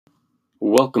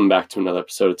Welcome back to another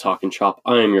episode of Talkin' Chop.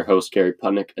 I am your host, Gary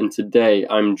Putnick, and today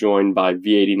I'm joined by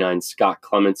V89 Scott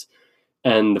Clements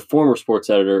and the former sports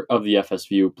editor of the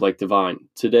FSView, Blake Devine.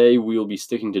 Today we will be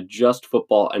sticking to just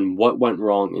football and what went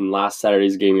wrong in last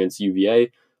Saturday's game against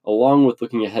UVA, along with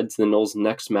looking ahead to the Noles'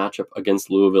 next matchup against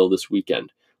Louisville this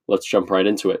weekend. Let's jump right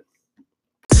into it.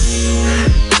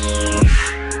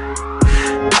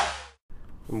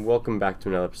 Welcome back to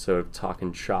another episode of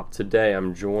Talkin' Chop. Today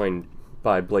I'm joined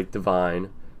by Blake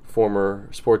Devine, former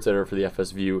sports editor for the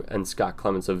FSView, and Scott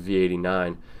Clements of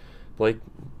V89. Blake,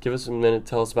 give us a minute,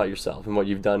 tell us about yourself and what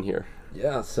you've done here.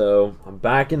 Yeah, so I'm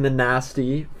back in the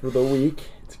nasty for the week.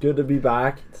 It's good to be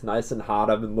back. It's nice and hot.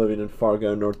 I've been living in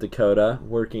Fargo, North Dakota,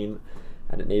 working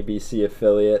at an ABC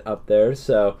affiliate up there.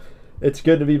 So it's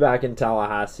good to be back in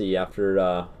Tallahassee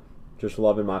after just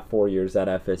loving my 4 years at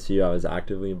FSU. I was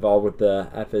actively involved with the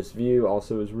FSView,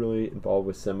 also was really involved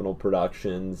with Seminole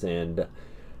Productions, and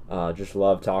just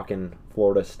love talking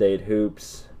Florida State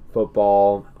hoops,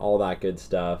 football, all that good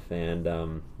stuff. And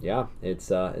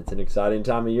it's an exciting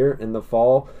time of year in the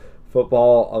fall.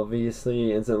 Football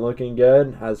obviously isn't looking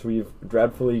good as we've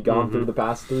dreadfully gone through the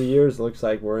past 3 years. Looks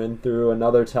like we're in through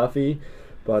another toughie.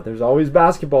 But there's always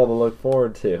basketball to look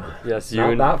forward to. Yes,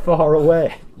 not that far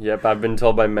away. Yep, I've been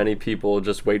told by many people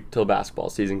just wait till basketball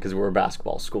season because we're a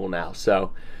basketball school now.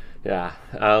 So, yeah,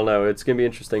 I don't know. It's going to be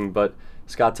interesting. But,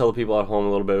 Scott, tell the people at home a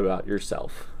little bit about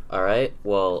yourself. All right.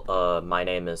 Well, my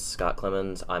name is Scott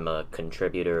Clemens. I'm a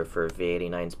contributor for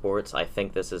V89 Sports. I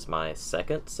think this is my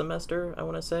second semester, I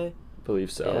want to say. I believe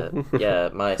so. Yeah,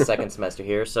 my second semester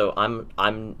here. So I'm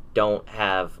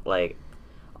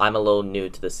a little new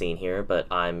to the scene here,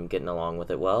 but I'm getting along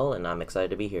with it well, and I'm excited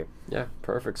to be here. Yeah,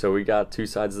 perfect. So we got two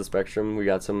sides of the spectrum. We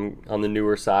got some on the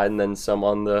newer side and then some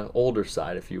on the older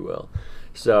side, if you will.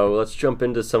 So let's jump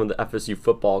into some of the FSU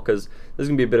football because this is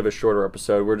going to be a bit of a shorter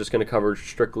episode. We're just going to cover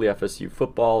strictly FSU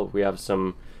football. We have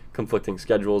some conflicting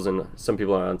schedules, and some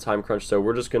people are on time crunch, so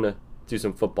we're just going to do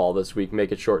some football this week,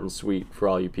 make it short and sweet for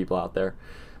all you people out there.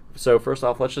 So first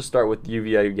off, let's just start with the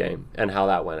UVA game and how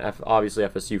that went. Obviously,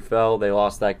 FSU fell. They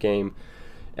lost that game,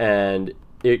 and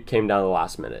it came down to the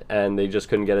last minute, and they just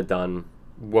couldn't get it done.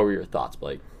 What were your thoughts,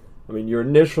 Blake? I mean, your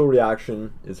initial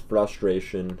reaction is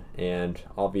frustration, and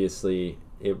obviously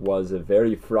it was a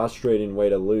very frustrating way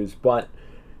to lose, but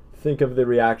think of the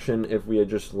reaction if we had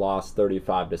just lost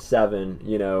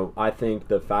 35-7. I think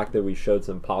the fact that we showed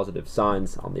some positive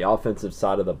signs on the offensive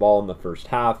side of the ball in the first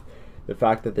half, the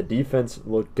fact that the defense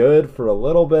looked good for a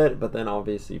little bit, but then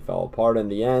obviously fell apart in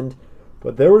the end.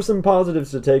 But there were some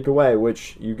positives to take away,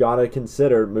 which you got to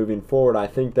consider moving forward. I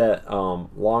think that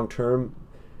long term,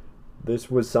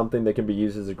 this was something that can be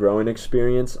used as a growing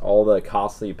experience. All the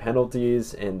costly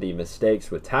penalties and the mistakes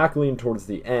with tackling towards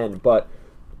the end. But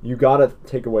you got to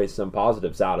take away some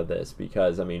positives out of this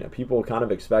because, I mean, people kind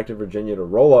of expected Virginia to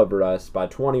roll over us by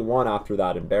 21 after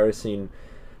that embarrassing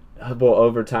double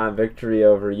overtime victory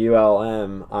over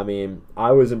ULM. I mean,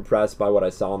 I was impressed by what I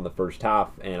saw in the first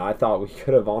half, and I thought we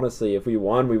could have, honestly, if we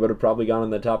won, we would have probably gone in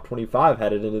the top 25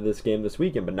 headed into this game this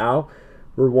weekend. But now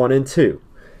we're 1-2,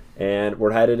 and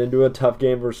we're headed into a tough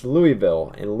game versus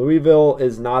Louisville. And Louisville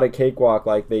is not a cakewalk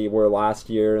like they were last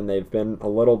year, and they've been a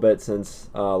little bit since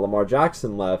Lamar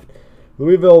Jackson left.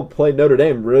 Louisville played Notre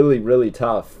Dame really, really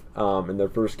tough in their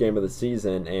first game of the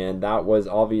season, and that was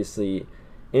obviously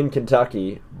in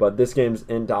Kentucky, but this game's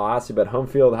in Tallahassee, but home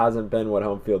field hasn't been what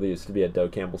home field used to be at Doe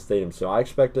Campbell Stadium, so I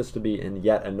expect us to be in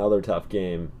yet another tough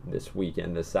game this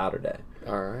weekend, this Saturday.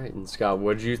 All right, and Scott,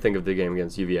 what did you think of the game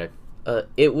against UVA?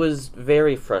 It was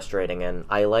very frustrating, and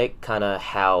I like kind of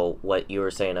what you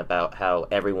were saying about how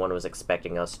everyone was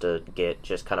expecting us to get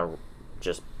just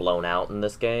blown out in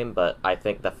this game, but I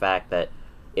think the fact that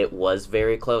it was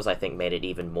very close, I think made it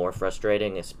even more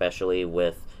frustrating, especially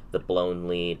with the blown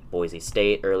lead Boise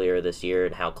State earlier this year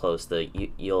and how close the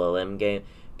ULM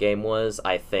game was.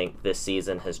 I think this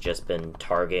season has just been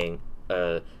tagging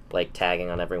on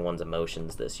everyone's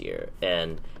emotions this year.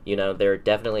 And, there are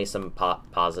definitely some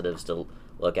positives to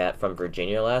look at from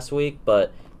Virginia last week,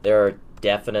 but there are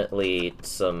definitely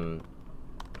some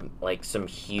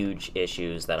huge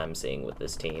issues that I'm seeing with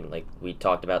this team. Like, we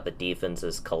talked about the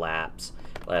defense's collapse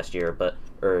last game,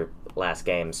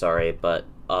 but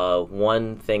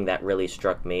one thing that really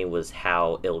struck me was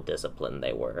how ill-disciplined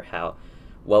they were.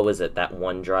 What was it, that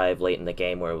one drive late in the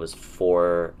game where it was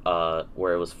four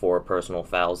personal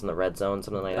fouls in the red zone,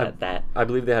 something like that? I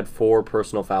believe they had 4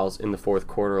 personal fouls in the fourth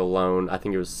quarter alone. I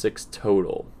think it was 6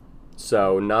 total.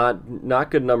 So not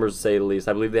good numbers to say the least.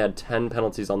 I believe they had 10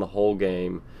 penalties on the whole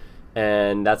game.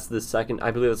 And that's the second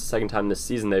time this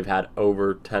season they've had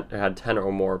 10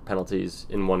 or more penalties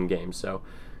in one game. So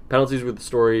penalties were the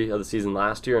story of the season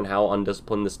last year and how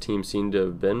undisciplined this team seemed to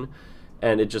have been,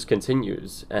 and it just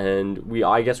continues. And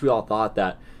I guess we all thought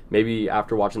that maybe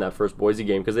after watching that first Boise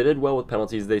game, because they did well with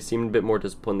penalties, they seemed a bit more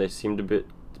disciplined, they seemed to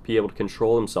be able to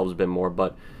control themselves a bit more,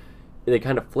 but they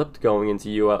kind of flipped going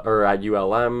into at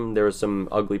ULM. There was some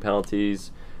ugly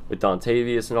penalties with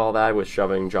Dontavius and all that, with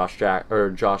shoving Josh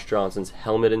Johnson's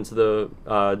helmet into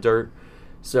the dirt.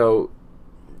 So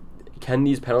can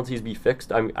these penalties be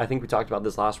fixed? I think we talked about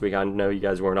this last week. I know you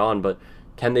guys weren't on, but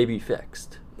can they be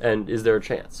fixed? And is there a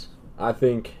chance? I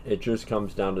think it just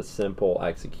comes down to simple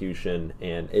execution,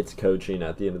 and it's coaching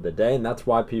at the end of the day. And that's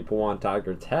why people want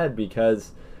Taggart's head,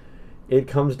 because it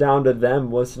comes down to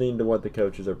them listening to what the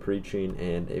coaches are preaching.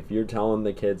 And if you're telling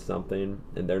the kids something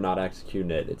and they're not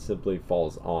executing it, it simply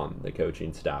falls on the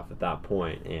coaching staff at that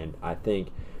point. And I think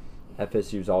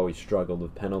FSU's always struggled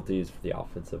with penalties for the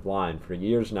offensive line for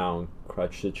years now in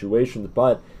crutch situations,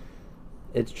 but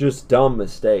it's just dumb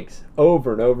mistakes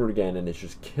over and over again, and it's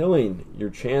just killing your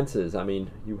chances. I mean,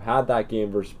 you had that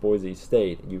game versus Boise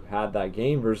State. You had that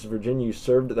game versus Virginia. You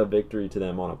served the victory to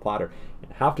them on a platter.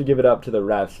 And have to give it up to the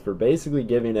refs for basically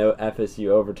giving out FSU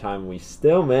overtime. We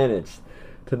still managed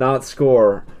to not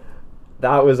score.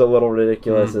 That was a little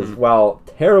ridiculous as well.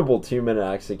 Terrible 2-minute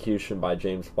execution by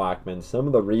James Blackman. Some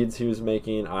of the reads he was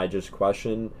making, I just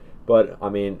question. But, I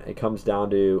mean, it comes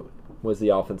down to, was the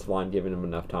offensive line giving him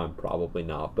enough time? Probably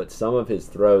not. But some of his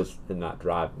throws in that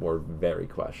drive were very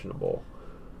questionable.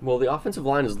 Well, the offensive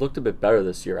line has looked a bit better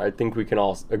this year. I think we can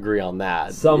all agree on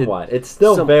that. Somewhat. It's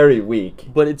still very weak.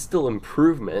 But it's still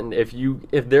improvement.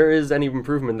 If there is any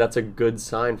improvement, that's a good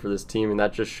sign for this team, and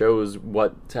that just shows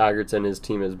what Taggart and his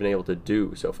team has been able to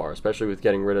do so far, especially with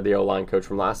getting rid of the O-line coach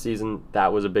from last season.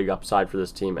 That was a big upside for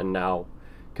this team, and now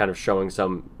kind of showing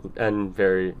some, and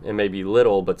maybe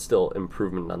little, but still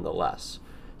improvement nonetheless.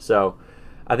 So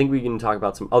I think we can talk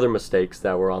about some other mistakes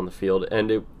that were on the field,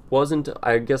 and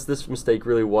I guess this mistake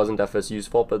really wasn't FSU's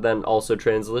fault, but then also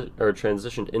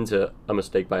transitioned into a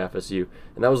mistake by FSU,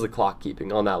 and that was the clock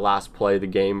keeping on that last play of the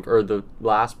game, or the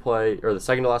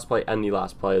second to last play and the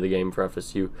last play of the game for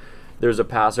FSU. There's a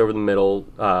pass over the middle,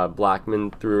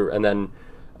 Blackman threw, and then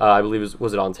I believe it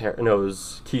was Keyshawn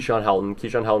Helton.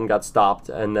 Keyshawn Helton got stopped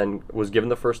and then was given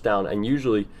the first down, and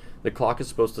usually the clock is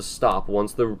supposed to stop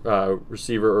once the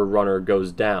receiver or runner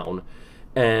goes down.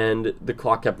 And the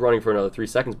clock kept running for another 3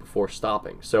 seconds before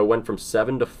stopping. So it went from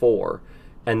 7 to 4,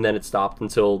 and then it stopped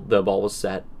until the ball was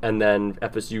set. And then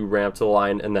FSU ran up to the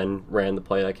line and then ran the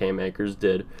play that Cam Akers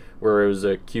did, where it was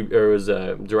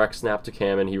a direct snap to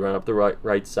Cam, and he ran up the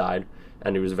right side,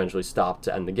 and he was eventually stopped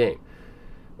to end the game.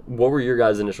 What were your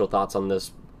guys' initial thoughts on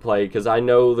this play? Because I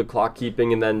know the clock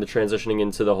keeping and then the transitioning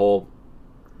into the whole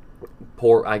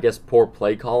poor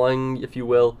play calling, if you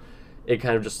will, it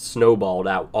kind of just snowballed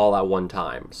all at one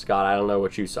time. Scott, I don't know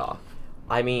what you saw.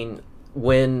 I mean,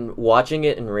 when watching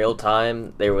it in real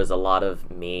time, there was a lot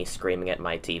of me screaming at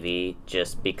my TV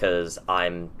just because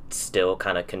I'm still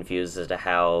kind of confused as to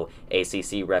how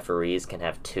ACC referees can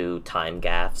have 2 time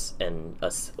gaffes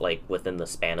within the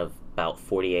span of about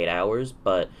 48 hours.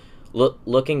 But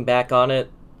looking back on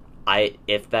it,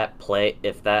 if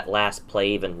that last play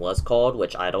even was called,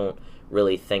 which I don't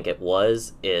really think it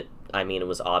was, it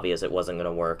was obvious it wasn't going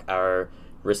to work. Our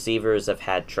receivers have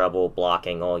had trouble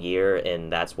blocking all year, and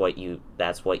that's what you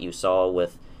saw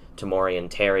with Tamorrion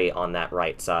Terry on that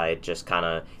right side. Just kind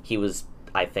of, he was,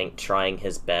 I think, trying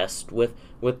his best with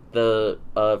the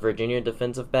Virginia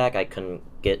defensive back. I couldn't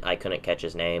catch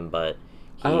his name, but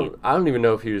I don't even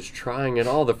know if he was trying at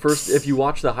all. If you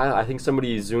watch the highlight, I think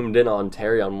somebody zoomed in on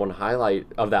Terry on one highlight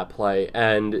of that play,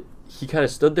 and he kind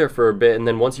of stood there for a bit, and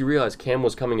then once he realized Cam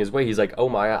was coming his way, he's like, oh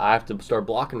my, I have to start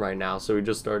blocking right now. So he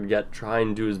just started trying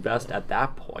to do his best at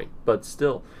that point. But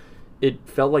still, it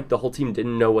felt like the whole team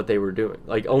didn't know what they were doing.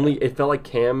 It felt like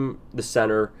Cam, the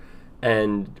center,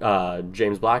 and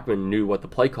James Blackman knew what the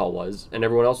play call was, and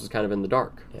everyone else was kind of in the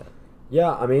dark.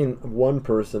 Yeah, I mean, one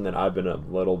person that I've been a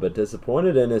little bit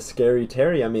disappointed in is Scary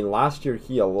Terry. I mean, last year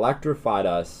he electrified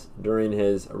us during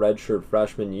his redshirt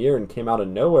freshman year and came out of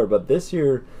nowhere, but this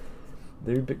year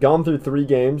they've gone through 3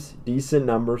 games, decent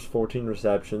numbers, 14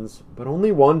 receptions, but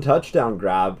only 1 touchdown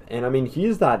grab. And, I mean,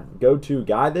 he's that go-to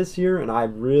guy this year, and I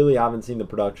really haven't seen the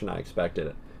production I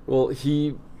expected. Well,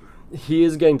 he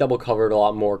is getting double covered a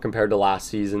lot more compared to last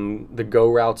season. The go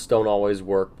routes don't always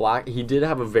work. He did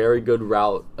have a very good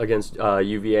route against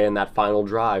UVA in that final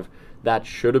drive. That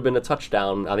should have been a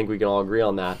touchdown. I think we can all agree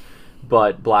on that.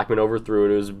 But Blackman overthrew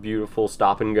it. It was a beautiful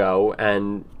stop and go,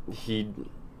 and he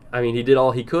did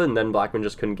all he could, and then Blackman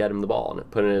just couldn't get him the ball and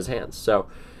put it in his hands. So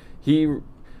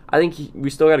I think we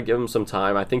still got to give him some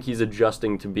time. I think he's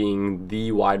adjusting to being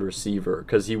the wide receiver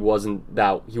because he wasn't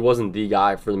the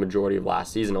guy for the majority of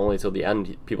last season. Only until the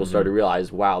end, people started to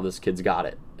realize, wow, this kid's got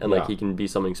it, and like he can be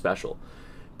something special.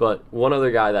 But one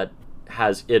other guy that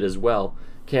has it as well,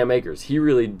 Cam Akers. He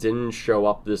really didn't show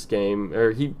up this game,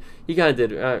 or he kind of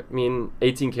did.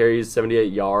 18 carries,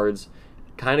 78 yards.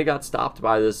 Kind of got stopped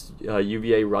by this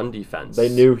UVA run defense. They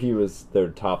knew he was their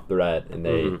top threat, and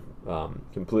they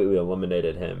completely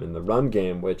eliminated him in the run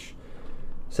game, which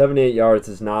 78 yards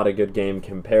is not a good game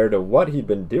compared to what he'd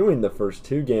been doing the first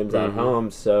 2 games at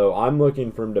home. So I'm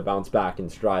looking for him to bounce back in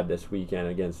stride this weekend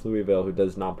against Louisville, who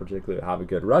does not particularly have a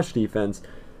good rush defense.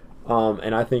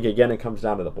 And I think, again, it comes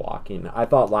down to the blocking. I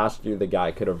thought last year the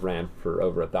guy could have ran for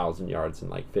over 1,000 yards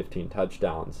and like 15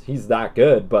 touchdowns. He's that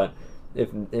good, but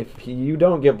if you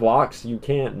don't get blocks, you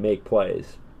can't make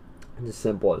plays. It's as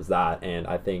simple as that. And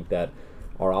I think that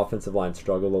our offensive line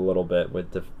struggled a little bit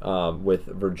with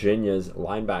Virginia's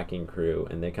linebacking crew,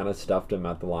 and they kind of stuffed him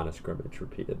at the line of scrimmage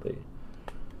repeatedly.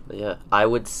 Yeah, I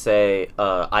would say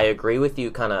I agree with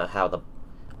you kind of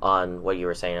on what you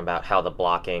were saying about how the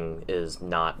blocking is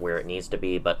not where it needs to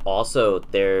be, but also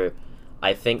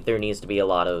I think there needs to be a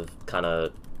lot of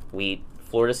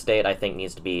Florida State, I think,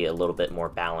 needs to be a little bit more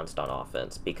balanced on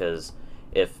offense, because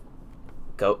if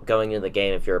going into the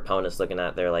game, if your opponent's looking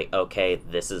at, they're like, okay,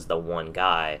 this is the one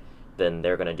guy, then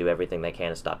they're going to do everything they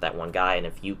can to stop that one guy. And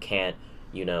if you can't,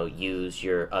 use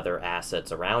your other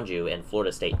assets around you, and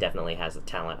Florida State definitely has the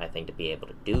talent, I think, to be able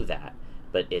to do that,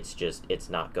 but it's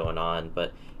not going on.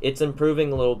 But it's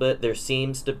improving a little bit. There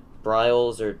seems to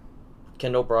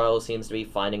Kendall Briles seems to be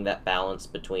finding that balance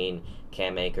between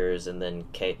Cam Akers and then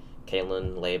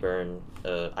Kalen Laburn.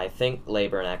 I think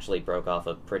Laburn actually broke off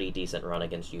a pretty decent run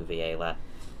against UVA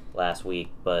last week,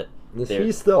 but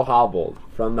he's still hobbled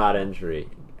from that injury.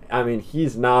 I mean,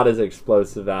 he's not as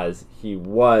explosive as he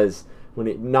was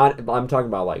I'm talking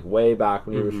about like way back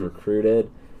when he was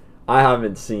recruited. I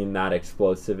haven't seen that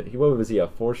explosive. What was he, a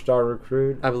 4-star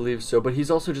recruit? I believe so, but he's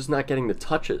also just not getting the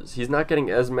touches. He's not getting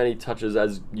as many touches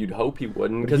as you'd hope he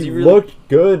would. Because he looked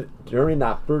good during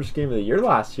that first game of the year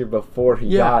last year before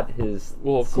he got his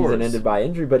season ended by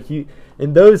injury. But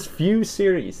in those few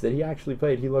series that he actually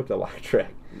played, he looked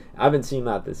electric. I haven't seen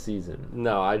that this season.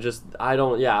 No, I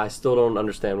still don't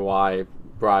understand why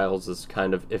Briles is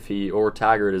kind of iffy, or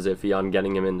Taggart is iffy on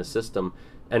getting him in the system.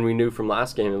 And we knew from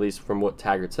last game, at least from what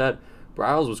Taggart said,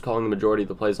 Briles was calling the majority of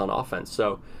the plays on offense.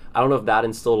 So I don't know if that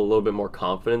instilled a little bit more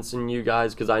confidence in you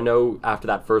guys, because I know after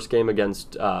that first game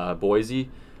against Boise,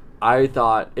 I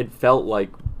thought it felt like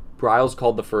Briles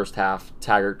called the first half,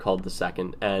 Taggart called the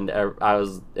second, and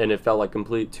it felt like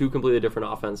two completely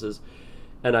different offenses.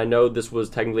 And I know this was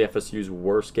technically FSU's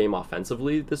worst game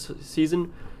offensively this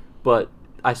season, but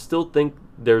I still think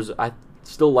I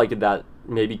still like it that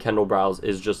maybe Kendall Briles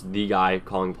is just the guy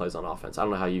calling plays on offense. I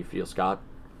don't know how you feel, Scott.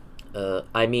 I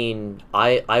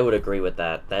would agree with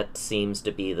that. That seems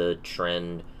to be the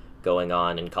trend going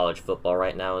on in college football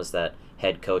right now, is that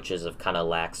head coaches have kind of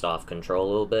laxed off control a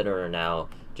little bit, or are now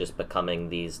just becoming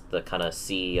the kind of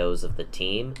CEOs of the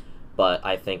team. But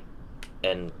I think,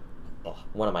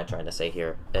 what am I trying to say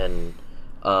here? And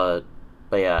I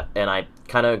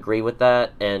kind of agree with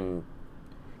that, and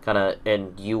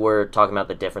you were talking about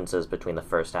the differences between the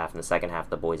first half and the second half of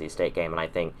the Boise State game, and I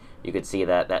think you could see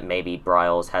that maybe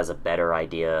Briles has a better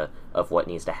idea of what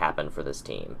needs to happen for this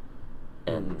team.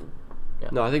 And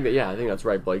No, I think that's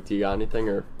right. Blake, do you got anything?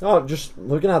 Or just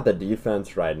looking at the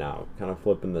defense right now, kind of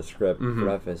flipping the script for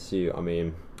FSU. I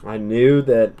mean, I knew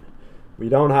that we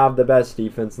don't have the best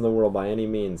defense in the world by any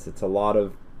means. It's a lot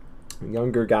of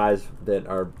younger guys that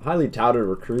are highly touted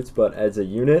recruits, but as a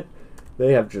unit,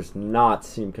 they have just not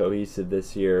seemed cohesive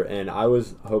this year, and I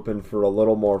was hoping for a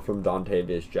little more from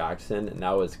Dontavius Jackson, and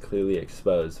that was clearly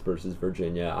exposed versus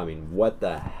Virginia. I mean, what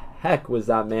the heck was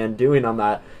that man doing on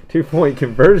that 2-point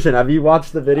conversion? Have you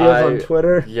watched the videos on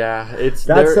Twitter? Yeah, that's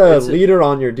a leader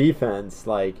on your defense,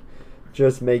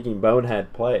 just making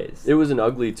bonehead plays. It was an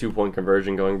ugly 2-point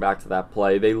conversion going back to that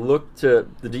play. The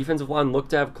defensive line looked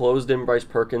to have closed in Bryce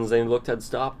Perkins. They looked to have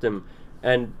stopped him,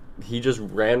 and he just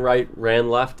ran right, ran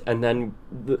left, and then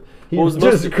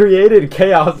created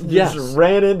chaos. Yes. Just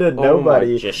ran into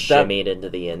nobody. Just shimmied into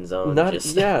the end zone.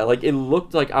 It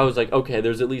looked like I was like, okay,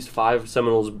 there's at least 5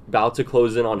 Seminoles about to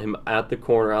close in on him at the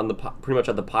corner, pretty much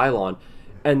at the pylon,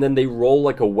 and then they roll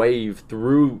like a wave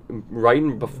through right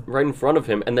in front of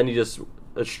him, and then he just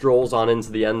strolls on into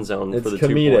the end zone for the 2-point.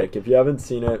 It's comedic. If you haven't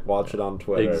seen it, watch it on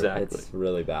Twitter. Exactly. It's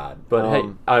really bad. But hey,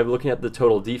 I'm looking at the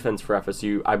total defense for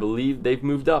FSU. I believe they've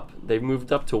moved up. They've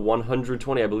moved up to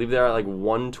 120. I believe they're at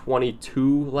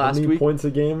 122 last week. How many points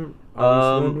a game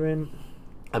are we surrendering?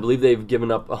 I believe they've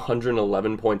given up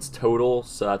 111 points total,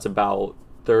 so that's about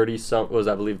 30 some.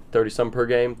 I believe 30 some per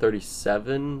game,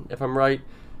 37 if I'm right.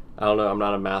 I don't know. I'm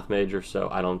not a math major, so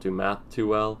I don't do math too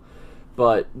well.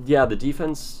 But yeah, the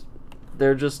defense,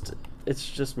 it's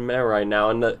just meh right now.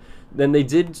 And then they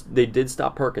did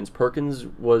stop Perkins.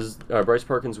 Bryce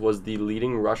Perkins was the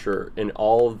leading rusher in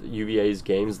all of UVA's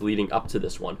games leading up to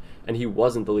this one, and he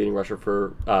wasn't the leading rusher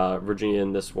for Virginia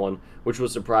in this one, which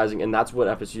was surprising. And that's what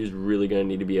FSU is really going to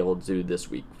need to be able to do this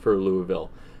week for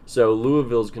Louisville. So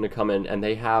Louisville's going to come in, and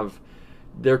they have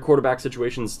their quarterback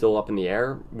situation still up in the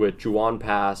air with Juwan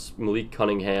Pass, Malik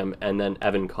Cunningham, and then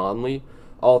Evan Conley.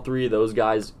 All three of those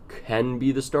guys can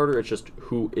be the starter. It's just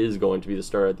who is going to be the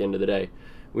starter at the end of the day.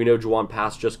 We know Juwan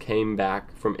Pass just came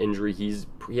back from injury. He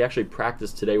actually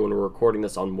practiced today when we're recording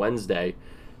this on Wednesday.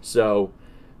 So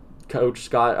Coach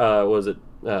Scott,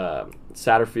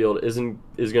 Satterfield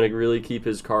is going to really keep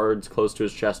his cards close to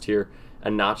his chest here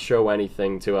and not show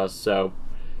anything to us. So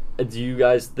do you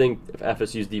guys think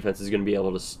FSU's defense is going to be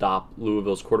able to stop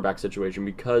Louisville's quarterback situation,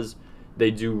 because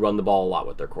they do run the ball a lot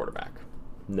with their quarterback?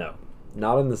 No,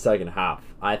 not in the second half.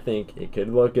 I think it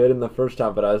could look good in the first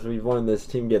half, but as we've learned, this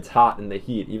team gets hot in the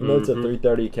heat. Even though it's a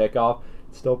 3:30 kickoff,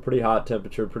 it's still pretty hot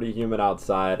temperature, pretty humid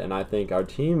outside, and I think our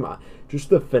team, just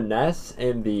the finesse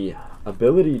and the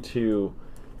ability to,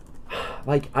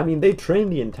 they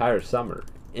trained the entire summer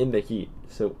in the heat.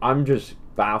 So I'm just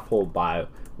baffled by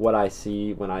what I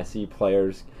see when I see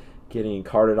players getting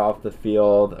carted off the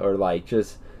field, or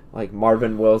just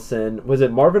Marvin Wilson. Was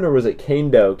it Marvin or was it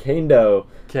Kendo?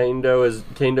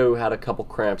 Kendo had a couple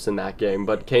cramps in that game,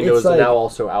 but Kendo is now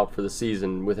also out for the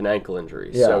season with an ankle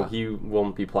injury, so he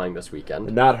won't be playing this weekend.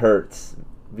 And that hurts,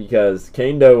 because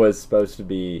Kendo was supposed to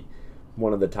be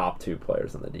one of the top two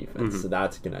players on the defense, so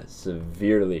that's going to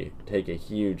severely take a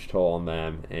huge toll on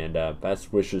them, and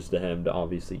best wishes to him to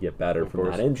obviously get better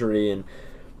from that injury.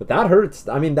 But that hurts.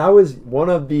 I mean, that was one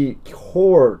of the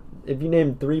core. If you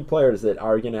name three players that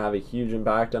are going to have a huge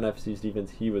impact on FSU's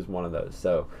defense, he was one of those.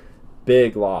 So,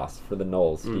 big loss for the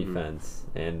Noles defense.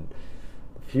 And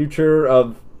the future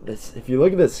of this, if you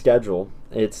look at the schedule,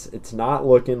 it's not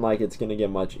looking like it's going to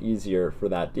get much easier for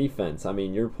that defense. I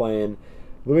mean, you're playing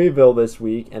Louisville this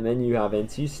week, and then you have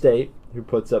NC State, who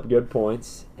puts up good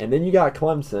points, and then you got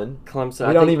Clemson.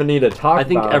 We don't even need to talk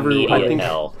about.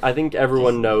 I think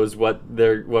everyone knows what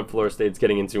Florida State's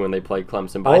getting into when they play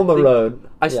Clemson. But on the road,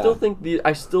 I still think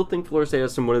Florida State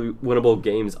has some winnable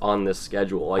games on this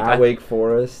schedule. Wake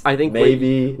Forest, I think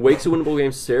maybe Wake's a winnable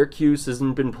game. Syracuse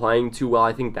hasn't been playing too well.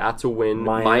 I think that's a win.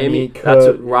 Miami that's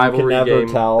a rivalry game.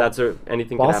 Tell.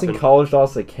 Anything. Boston can happen. College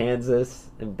lost to Kansas.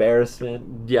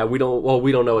 Embarrassment. Yeah, we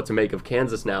don't know what to make of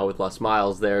Kansas now with Les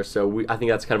Miles there, so I think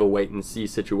that's kind of a wait-and-see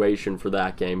situation for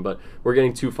that game, but we're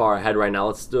getting too far ahead right now.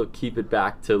 Let's still keep it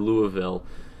back to Louisville.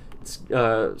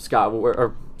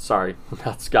 Sorry,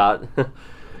 not Scott.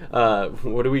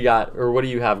 What do we got, or what do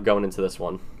you have going into this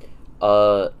one?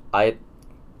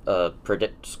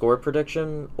 Score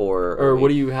prediction, or what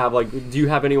do you have? Do you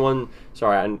have anyone?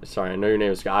 Sorry, I know your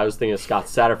name is Scott. I was thinking of Scott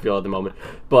Satterfield at the moment,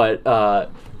 but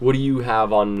what do you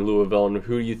have on Louisville, and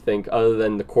who do you think, other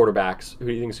than the quarterbacks, who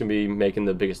do you think is going to be making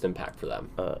the biggest impact for them?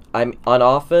 I'm on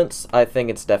offense. I think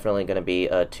it's definitely going to be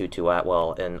Tutu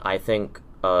Atwell, and I think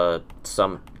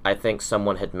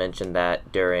someone had mentioned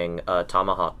that during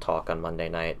Tomahawk Talk on Monday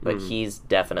night, but he's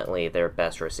definitely their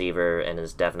best receiver and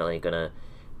is definitely going to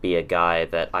be a guy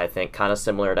that I think kind of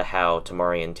similar to how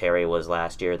Tamorrion Terry was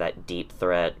last year, that deep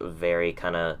threat, very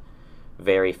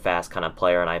fast kind of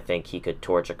player, and I think he could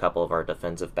torch a couple of our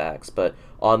defensive backs. But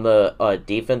on the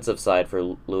defensive side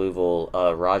for Louisville,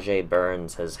 Rajay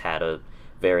Burns has had a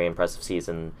very impressive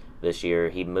season this year.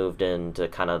 He moved into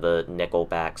kind of the nickel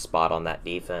back spot on that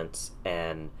defense,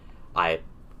 and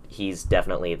he's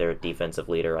definitely their defensive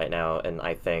leader right now. And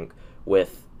I think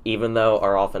even though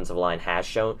our offensive line has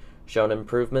shown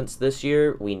improvements this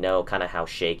year, we know kind of how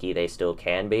shaky they still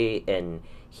can be, and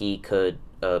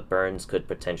Burns could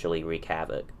potentially wreak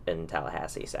havoc in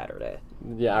Tallahassee Saturday.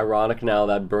 Yeah, ironic now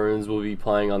that Burns will be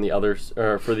playing on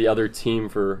for the other team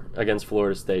against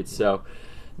Florida State, so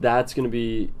that's going to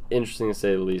be interesting to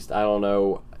say the least. I don't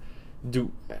know.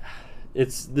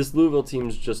 This Louisville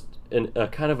team's just a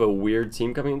kind of a weird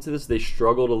team coming into this. They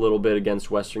struggled a little bit against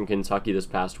Western Kentucky this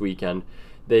past weekend.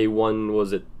 They won,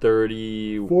 was it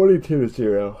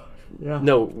 42-0. Yeah.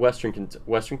 No, Western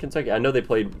Kentucky. I know they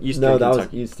played Eastern Kentucky. No, that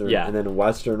was Eastern. Yeah. And then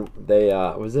Western, they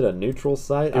was it a neutral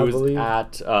site, I believe? It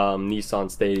was at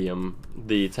Nissan Stadium,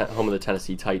 the home of the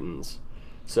Tennessee Titans.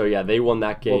 So, yeah, they won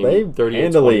that game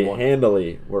 30-21.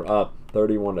 handily were up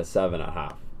 31-7 at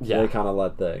half. Yeah. They kind of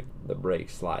let the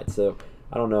brakes slide. So,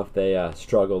 I don't know if they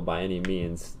struggled by any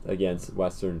means against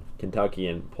Western Kentucky,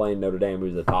 and playing Notre Dame,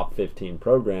 who's a top 15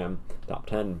 program, top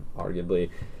 10 arguably.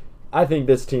 I think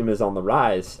this team is on the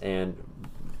rise, and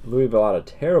Louisville had a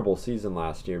terrible season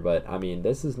last year, but I mean,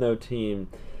 this is no team.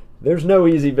 There's no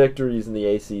easy victories in the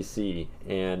ACC,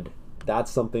 and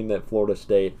that's something that Florida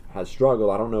State has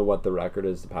struggled. I don't know what the record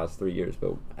is the past 3 years,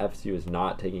 but FSU is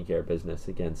not taking care of business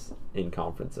against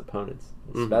in-conference opponents,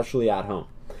 especially at home.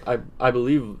 I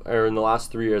believe, or in the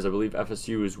last 3 years, I believe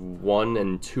FSU is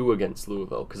 1-2 against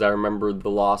Louisville, because I remember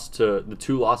the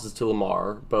two losses to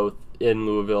Lamar, both in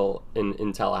Louisville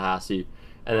in Tallahassee,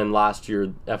 and then last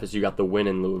year FSU got the win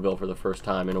in Louisville for the first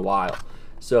time in a while.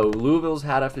 So Louisville's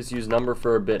had FSU's number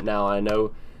for a bit now. I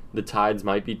know the tides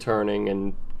might be turning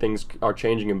and things are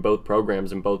changing in both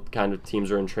programs, and both kind of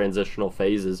teams are in transitional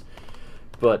phases.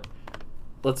 But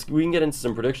we can get into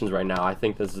some predictions right now. I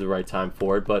think this is the right time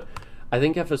for it. But I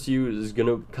think FSU is going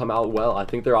to come out well. I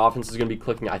think their offense is going to be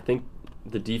clicking. I think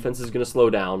the defense is going to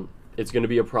slow down. It's going to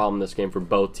be a problem this game for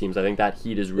both teams. I think that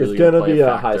heat is really going to play a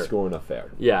factor. It's going to be a high-scoring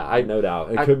affair. Yeah, no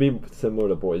doubt. It could be similar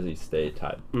to Boise State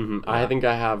type. Mm-hmm. Yeah. I think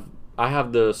I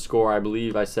have the score. I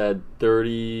believe I said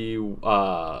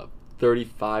 35-33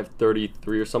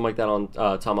 or something like that on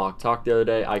Tomahawk Talk the other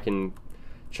day. I can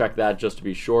check that just to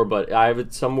be sure, but I have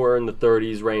it somewhere in the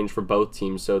 30s range for both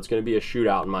teams, so it's going to be a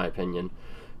shootout in my opinion.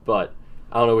 But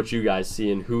I don't know what you guys see,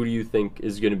 and who do you think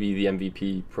is going to be the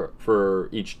MVP for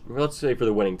each, let's say for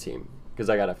the winning team, because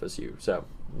I got FSU. So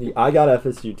I got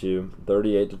FSU too,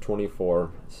 38-24,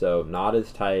 so not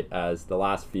as tight as the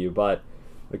last few, but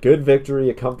a good victory,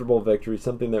 a comfortable victory,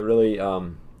 something that really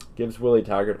gives Willie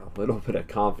Taggart a little bit of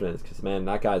confidence, because, man,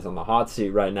 that guy's on the hot seat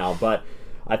right now. But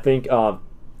I think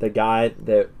the guy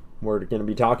that we're going to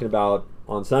be talking about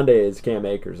on Sunday is Cam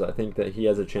Akers. I think that he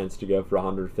has a chance to go for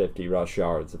 150 rush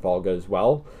yards if all goes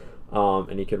well,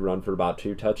 and he could run for about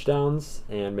 2 touchdowns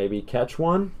and maybe catch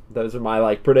one. Those are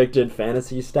my predicted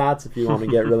fantasy stats if you want to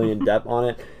get really in depth on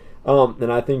it.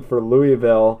 And I think for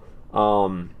Louisville,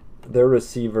 their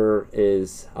receiver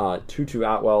is Tutu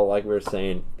Atwell. Like we were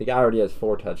saying, the guy already has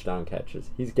 4 touchdown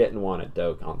catches. He's getting one at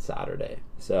Doak on Saturday,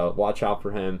 so watch out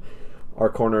for him. Our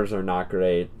corners are not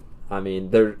great. I mean,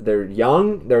 they're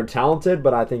young, they're talented,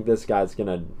 but I think this guy's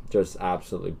gonna just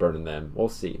absolutely burn them. We'll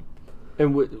see.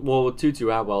 And with Tutu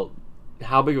Atwell,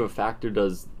 how big of a factor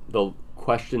does the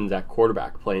questions at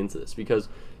quarterback play into this? Because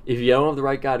if you don't have the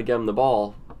right guy to get him the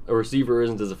ball, a receiver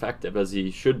isn't as effective as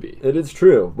he should be. It is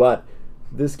true, but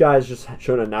this guy's just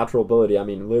shown a natural ability. I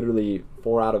mean, literally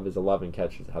 4 out of his 11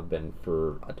 catches have been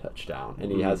for a touchdown,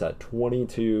 and he has a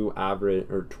 22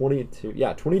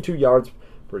 yards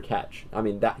per catch. I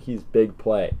mean, that he's big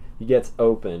play. He gets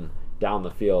open down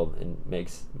the field and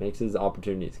makes his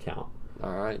opportunities count.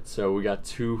 All right, so we got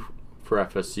 2 for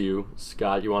FSU.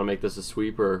 Scott, you want to make this a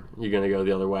sweep, or are you going to go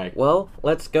the other way? Well,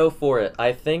 let's go for it.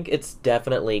 I think it's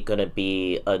definitely going to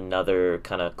be another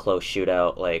kind of close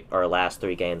shootout like our last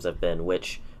 3 games have been,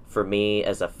 which for me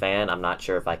as a fan, I'm not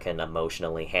sure if I can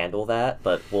emotionally handle that,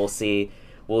 but we'll see.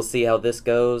 We'll see how this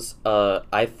goes.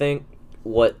 I think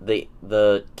what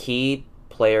the key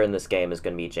player in this game is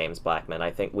going to be James Blackman.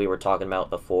 I think we were talking about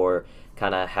before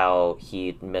kind of how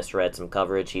he misread some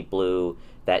coverage. He blew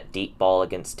that deep ball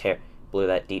against Terry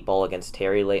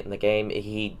late in the game.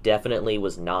 He definitely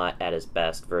was not at his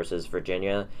best versus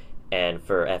Virginia, and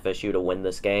for FSU to win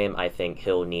this game, I think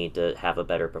he'll need to have a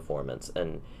better performance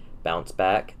and bounce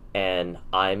back, and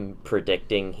I'm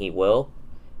predicting he will,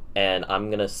 and I'm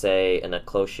going to say in a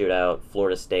close shootout,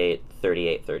 Florida State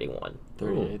 38-31.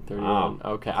 38-31. Wow.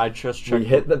 Okay, I just checked. We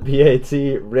hit the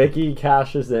PAT. Ricky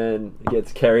cashes in,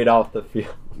 gets carried off the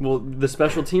field. Well, the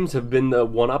special teams have been the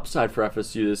one upside for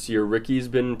FSU this year. Ricky's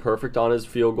been perfect on his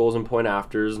field goals and point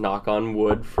afters, knock on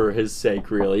wood for his sake,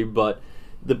 really. But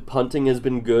the punting has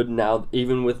been good now,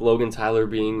 even with Logan Tyler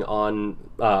being on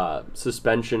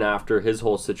suspension after his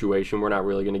whole situation. We're not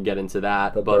really going to get into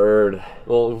that. The bird.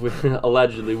 Well,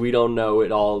 allegedly, we don't know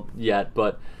it all yet,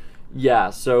 but yeah,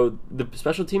 so the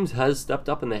special teams has stepped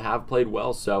up and they have played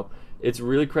well, so it's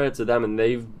really credit to them, and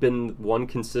they've been one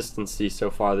consistency so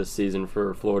far this season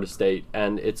for Florida State,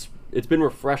 and it's been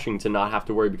refreshing to not have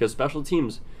to worry, because special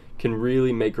teams can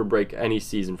really make or break any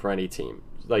season for any team,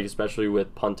 like especially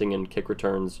with punting and kick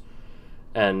returns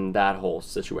and that whole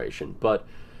situation. But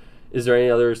is there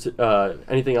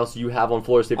anything else you have on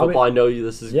Florida State football? I know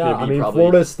this is going to be probably...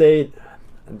 Florida State,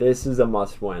 this is a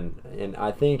must-win, and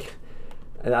I think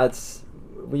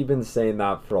we've been saying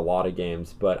that for a lot of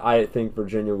games, but I think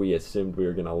Virginia, we assumed we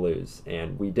were going to lose,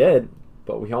 and we did,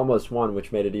 but we almost won,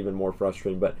 which made it even more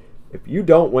frustrating. But if you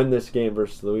don't win this game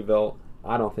versus Louisville,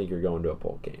 I don't think you're going to a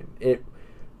bowl game.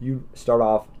 You start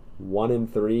off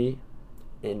 1-3,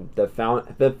 and the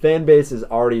fan base is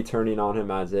already turning on him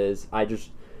as is.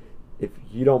 If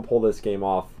you don't pull this game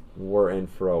off, we're in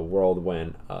for a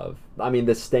whirlwind of. I mean,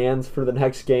 the stands for the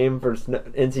next game versus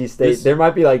NC State, there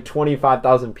might be like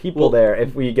 25,000 people there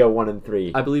if we go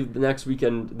 1-3. I believe the next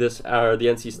weekend, the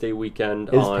NC State weekend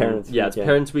is Parents Weekend. Yeah, it's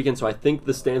Parents Weekend, so I think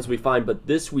the stands will be fine. But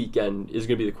this weekend is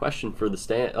going to be the question for the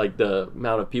stand, like the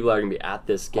amount of people that are going to be at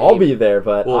this game. I'll be there,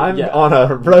 but I'm on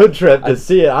a road trip to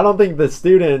see it. I don't think the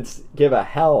students give a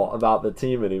hell about the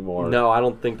team anymore. No, I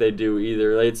don't think they do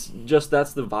either. It's just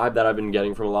that's the vibe that I've been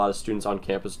getting from a lot of students on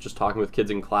campus, just talking with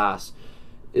kids in class.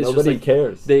 Nobody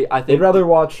cares. They'd rather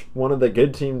watch one of the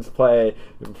good teams play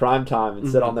in prime time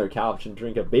and sit on their couch and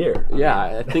drink a beer.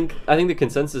 I think the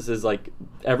consensus is like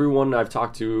everyone I've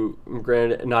talked to,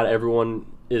 granted, not everyone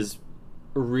is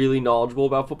really knowledgeable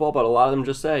about football, but a lot of them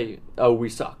just say, "Oh, we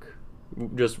suck.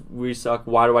 We suck.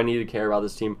 Why do I need to care about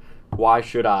this team? Why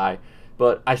should I?"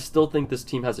 But I still think this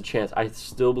team has a chance. I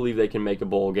still believe they can make a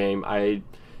bowl game. I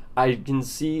can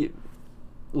see.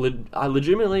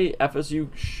 Legitimately, FSU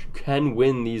can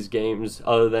win these games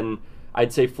other than,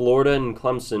 I'd say, Florida and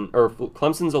Clemson. Or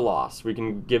Clemson's a loss. We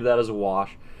can give that as a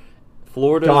wash.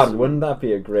 God, wouldn't that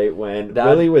be a great win?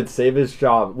 Willie would save his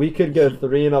job. We could go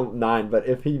 3-9, but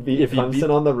if he beat Clemson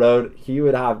on the road, he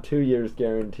would have 2 years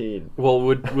guaranteed. Well,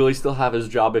 would Willie still have his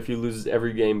job if he loses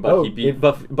every game? But if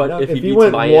he beats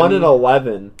went Miami,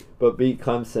 1-11 but beat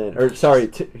Clemson, or sorry,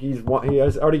 he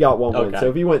has already got one win. So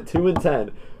if he went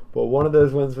 2-10. But one of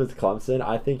those wins with Clemson,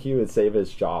 I think he would save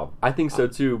his job. I think so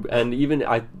too, and he'd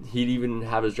even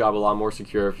have his job a lot more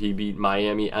secure if he beat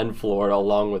Miami and Florida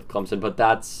along with Clemson. But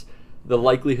that's the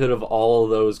likelihood of all of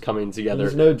those coming together.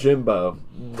 He's no Jimbo.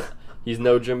 He's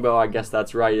no Jimbo. I guess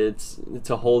that's right. It's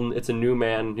a new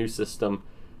man, new system,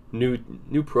 new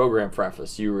program for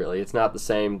FSU. Really, it's not the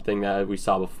same thing that we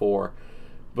saw before,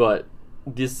 but.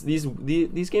 These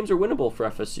games are winnable for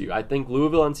FSU. I think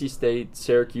Louisville, NC State,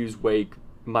 Syracuse, Wake,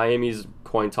 Miami's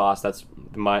coin toss. That's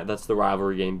the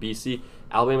rivalry game. BC,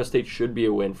 Alabama State should be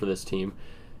a win for this team.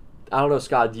 I don't know,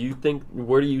 Scott.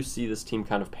 Where do you see this team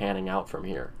kind of panning out from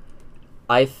here?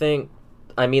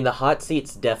 I mean, the hot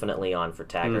seat's definitely on for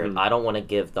Taggart. Mm-hmm. I don't want to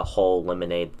give the whole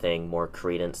lemonade thing more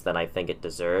credence than I think it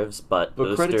deserves, but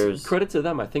boosters... Credit to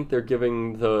them. I think they're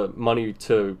giving the money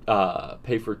to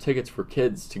pay for tickets for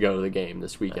kids to go to the game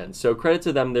this weekend. So credit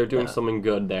to them. They're doing something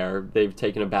good there. They've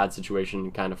taken a bad situation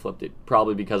and kind of flipped it,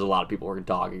 probably because a lot of people were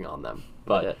dogging on them.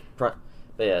 But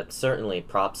certainly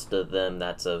props to them.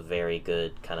 That's a very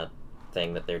good kind of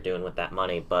thing that they're doing with that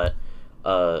money. But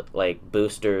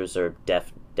boosters are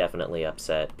definitely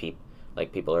upset.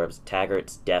 People are upset.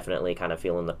 Taggart's definitely kind of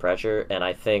feeling the pressure, and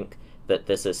I think that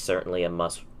this is certainly a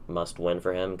must win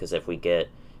for him, because if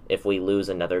we lose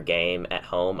another game at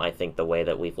home, I think the way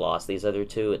that we've lost these other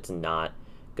two, it's not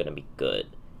going to be good.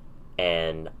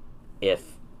 And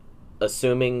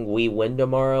assuming we win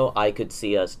tomorrow, I could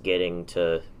see us getting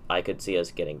to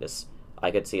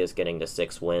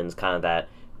 6 wins, kind of that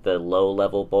the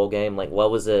low-level bowl game. Like, what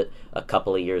was it a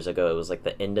couple of years ago? It was like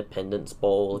the Independence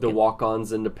Bowl. The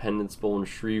Walk-Ons Independence Bowl in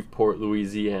Shreveport,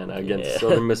 Louisiana against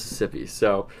Southern Mississippi.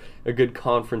 So a good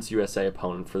Conference USA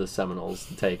opponent for the Seminoles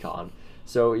to take on.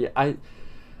 So, yeah,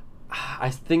 I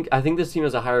think this team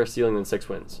has a higher ceiling than 6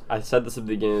 wins. I said this at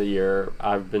the beginning of the year.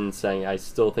 I've been saying I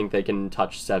still think they can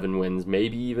touch 7 wins,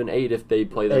 maybe even 8 if they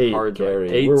play their cards right.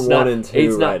 We're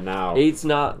 1-2 right now. 8's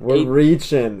not. We're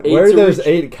reaching. Where are those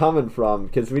 8 coming from?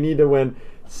 Because we need to win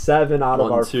 7 out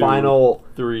of our final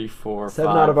 3, 4, 7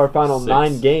 5, out of our final 6,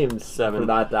 9 games 7 for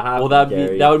that to happen. Well,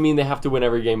 that would mean they have to win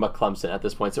every game but Clemson at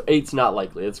this point. So 8's not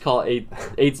likely. Let's call it 8.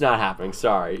 8's not happening.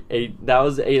 Sorry. 8. That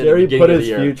was 8 Gary at the beginning put of his the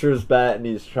year. futures bet and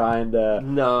he's trying to.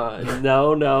 No.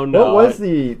 What was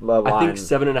the line? I think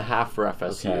 7.5 for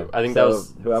FSU. Okay. I think that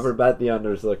was whoever bet the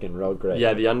under's looking real great.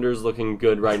 Yeah, the under's looking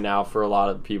good right now for a lot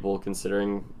of people,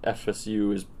 considering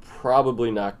FSU is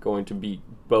probably not going to beat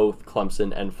both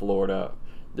Clemson and Florida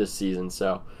this season.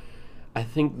 So I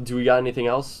think, do we got anything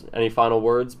else? Any final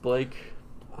words, Blake?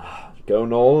 Go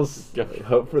Noles.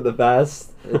 Hope for the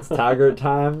best. It's Taggart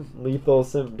time. Lethal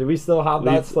Sim. Do we still have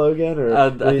that slogan? Or I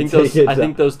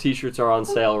think those T-shirts are on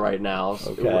sale right now.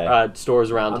 Okay.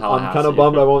 Stores around Tallahassee. I'm kind of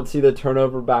bummed I won't see the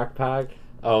turnover backpack.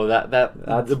 Oh,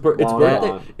 its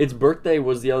birthday. Its birthday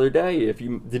was the other day.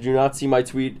 Did you not see my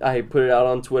tweet? I put it out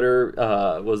on Twitter.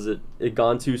 Was it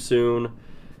gone too soon?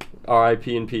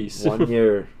 R.I.P. in peace. 1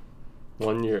 year.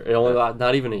 1 year. It only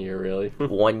not even a year, really.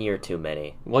 1 year too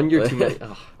many. 1 year too many.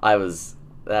 Oh. I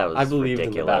believed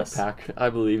ridiculous. In the backpack.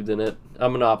 I believed in it.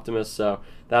 I'm an optimist, so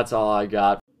that's all I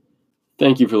got.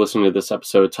 Thank you for listening to this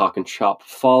episode of Talkin' Chop.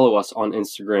 Follow us on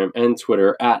Instagram and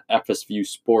Twitter at FSView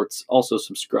Sports. Also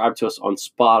subscribe to us on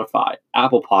Spotify,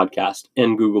 Apple Podcast,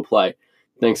 and Google Play.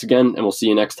 Thanks again, and we'll see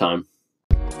you next time.